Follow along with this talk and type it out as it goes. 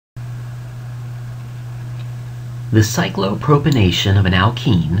The cyclopropanation of an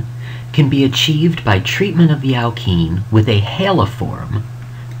alkene can be achieved by treatment of the alkene with a haloform,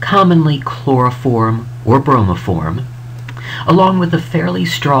 commonly chloroform or bromoform, along with a fairly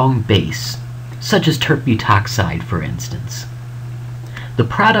strong base, such as terbutoxide, for instance. The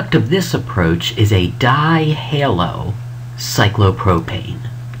product of this approach is a dihalo cyclopropane.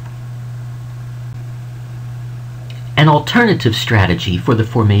 An alternative strategy for the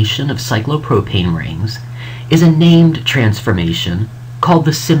formation of cyclopropane rings is a named transformation called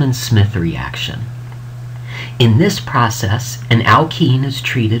the Simmons-Smith reaction. In this process, an alkene is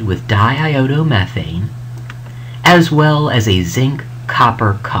treated with diiodomethane as well as a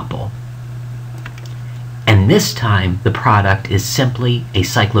zinc-copper couple. And this time, the product is simply a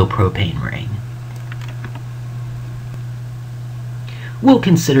cyclopropane ring. We'll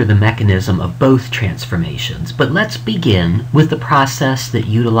consider the mechanism of both transformations, but let's begin with the process that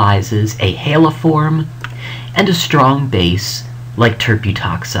utilizes a haloform and a strong base like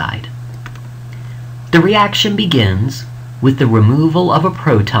terbutoxide. The reaction begins with the removal of a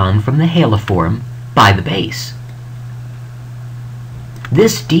proton from the haloform by the base.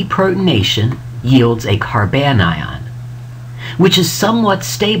 This deprotonation yields a carbanion, which is somewhat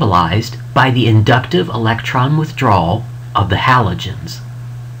stabilized by the inductive electron withdrawal of the halogens.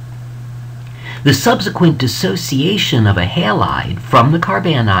 The subsequent dissociation of a halide from the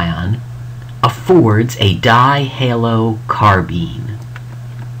carbanion affords a dihalocarbene.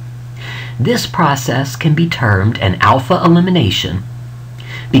 This process can be termed an alpha elimination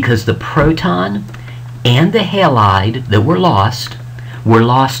because the proton and the halide that were lost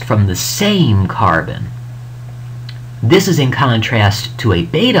from the same carbon. This is in contrast to a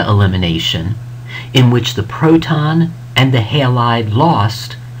beta elimination in which the proton and the halide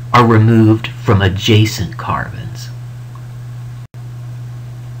lost are removed from adjacent carbons.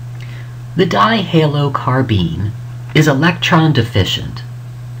 The dihalocarbene is electron deficient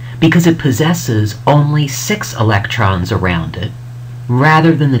because it possesses only 6 electrons around it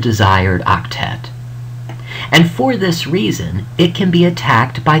rather than the desired octet. And for this reason, it can be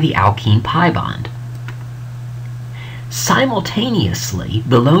attacked by the alkene pi bond. Simultaneously,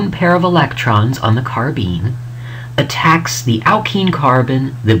 the lone pair of electrons on the carbene attacks the alkene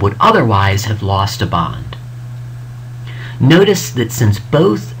carbon that would otherwise have lost a bond. Notice that since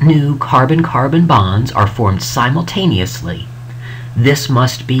both new carbon-carbon bonds are formed simultaneously, this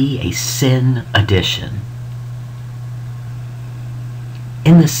must be a syn addition.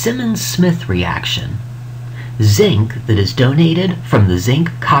 In the Simmons-Smith reaction, zinc that is donated from the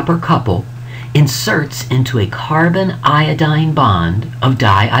zinc-copper couple inserts into a carbon-iodine bond of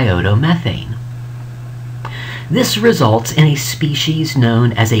diiodomethane. This results in a species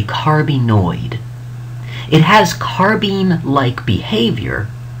known as a carbenoid. It has carbene-like behavior,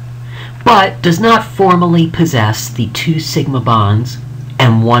 but does not formally possess the 2 sigma bonds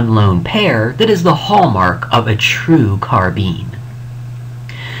and 1 lone pair that is the hallmark of a true carbene.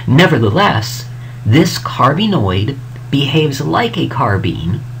 Nevertheless, this carbenoid behaves like a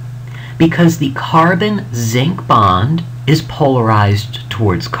carbene because the carbon-zinc bond is polarized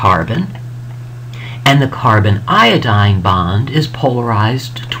towards carbon, and the carbon-iodine bond is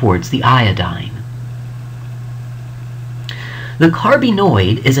polarized towards the iodine. The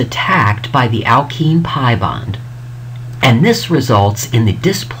carbenoid is attacked by the alkene pi bond, and this results in the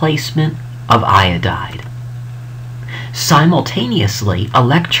displacement of iodide. Simultaneously,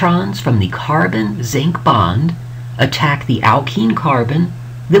 electrons from the carbon-zinc bond attack the alkene carbon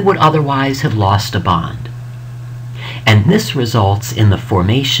that would otherwise have lost a bond. And this results in the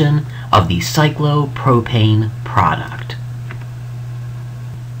formation of the cyclopropane product.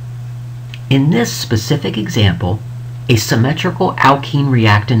 In this specific example, a symmetrical alkene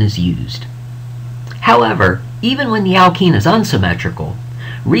reactant is used. However, even when the alkene is unsymmetrical,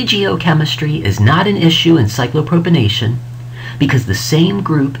 regiochemistry is not an issue in cyclopropanation because the same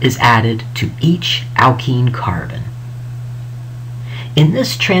group is added to each alkene carbon. In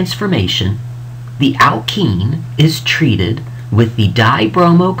this transformation, the alkene is treated with the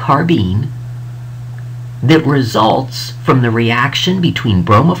dibromocarbene that results from the reaction between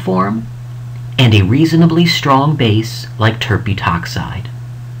bromoform and a reasonably strong base like terbutoxide.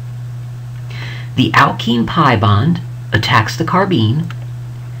 The alkene pi bond attacks the carbene,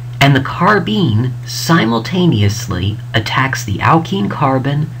 and the carbene simultaneously attacks the alkene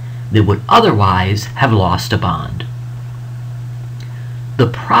carbon that would otherwise have lost a bond. The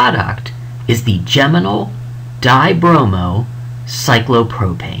product is the geminal dibromo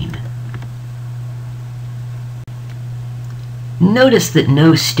cyclopropane. Notice that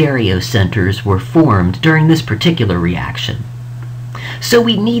no stereocenters were formed during this particular reaction. So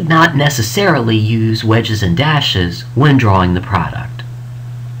we need not necessarily use wedges and dashes when drawing the product.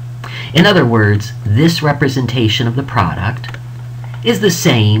 In other words, this representation of the product is the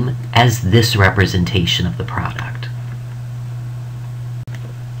same as this representation of the product.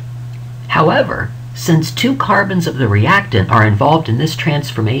 However, since 2 carbons of the reactant are involved in this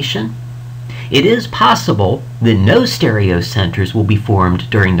transformation, it is possible that no stereocenters will be formed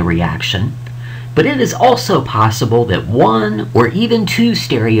during the reaction, but it is also possible that 1 or even 2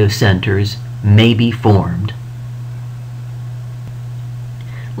 stereocenters may be formed.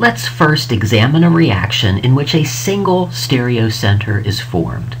 Let's first examine a reaction in which a single stereocenter is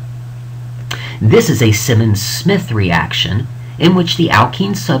formed. This is a Simmons-Smith reaction in which the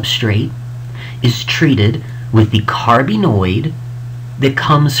alkene substrate is treated with the carbenoid that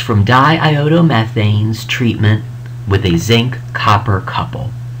comes from diiodomethane's treatment with a zinc-copper couple.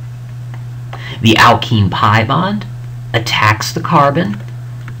 The alkene pi bond attacks the carbon,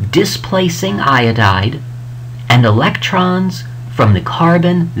 displacing iodide, and electrons from the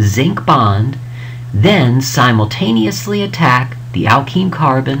carbon-zinc bond then simultaneously attack the alkene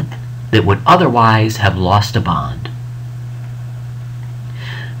carbon that would otherwise have lost a bond.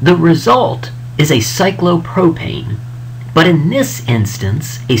 The result is a cyclopropane, but in this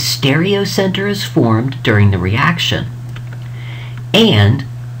instance a stereocenter is formed during the reaction, and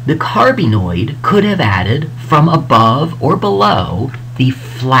the carbenoid could have added from above or below the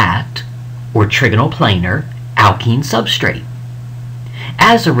flat or trigonal planar alkene substrate.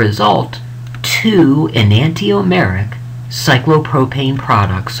 As a result, 2 enantiomeric cyclopropane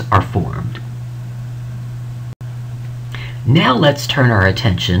products are formed. Now let's turn our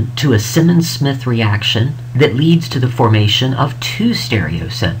attention to a Simmons-Smith reaction that leads to the formation of 2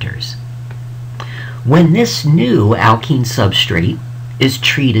 stereocenters. When this new alkene substrate is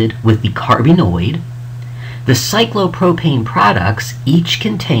treated with the carbenoid, the cyclopropane products each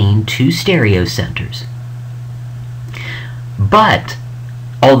contain 2 stereocenters. But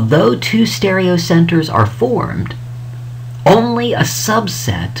although 2 stereocenters are formed, only a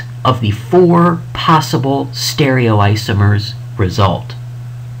subset of the 4 possible stereoisomers result.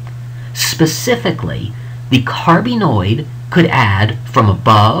 Specifically, the carbenoid could add from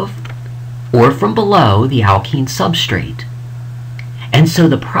above or from below the alkene substrate, and so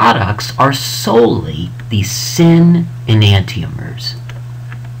the products are solely the syn enantiomers.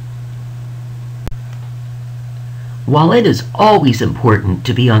 While it is always important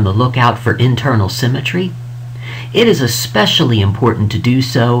to be on the lookout for internal symmetry, it is especially important to do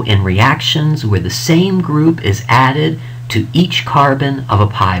so in reactions where the same group is added to each carbon of a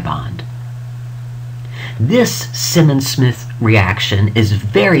pi bond. This Simmons-Smith reaction is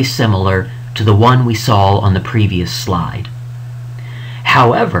very similar to the one we saw on the previous slide.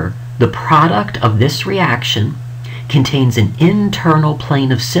 However, the product of this reaction contains an internal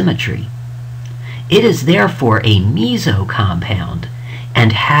plane of symmetry. It is therefore a meso compound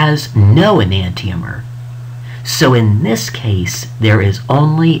and has no enantiomer. So in this case, there is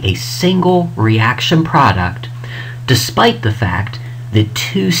only a single reaction product, despite the fact that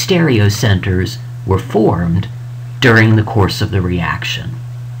 2 stereocenters were formed during the course of the reaction.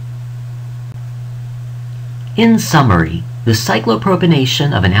 In summary, the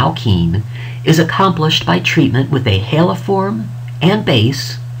cyclopropanation of an alkene is accomplished by treatment with a haloform and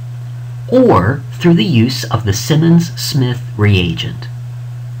base, or through the use of the Simmons-Smith reagent.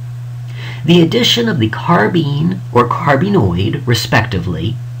 The addition of the carbene or carbenoid,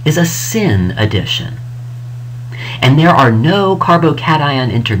 respectively, is a syn addition, and there are no carbocation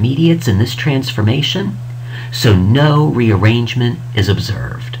intermediates in this transformation, so no rearrangement is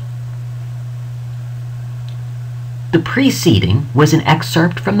observed. The preceding was an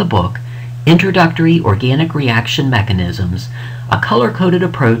excerpt from the book Introductory Organic Reaction Mechanisms, a color-coded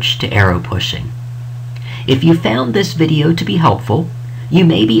approach to arrow pushing. If you found this video to be helpful, you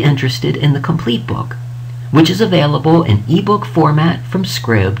may be interested in the complete book, which is available in ebook format from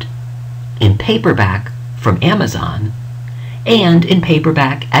Scribd, in paperback from Amazon, and in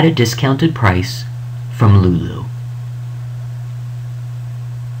paperback at a discounted price from Lulu.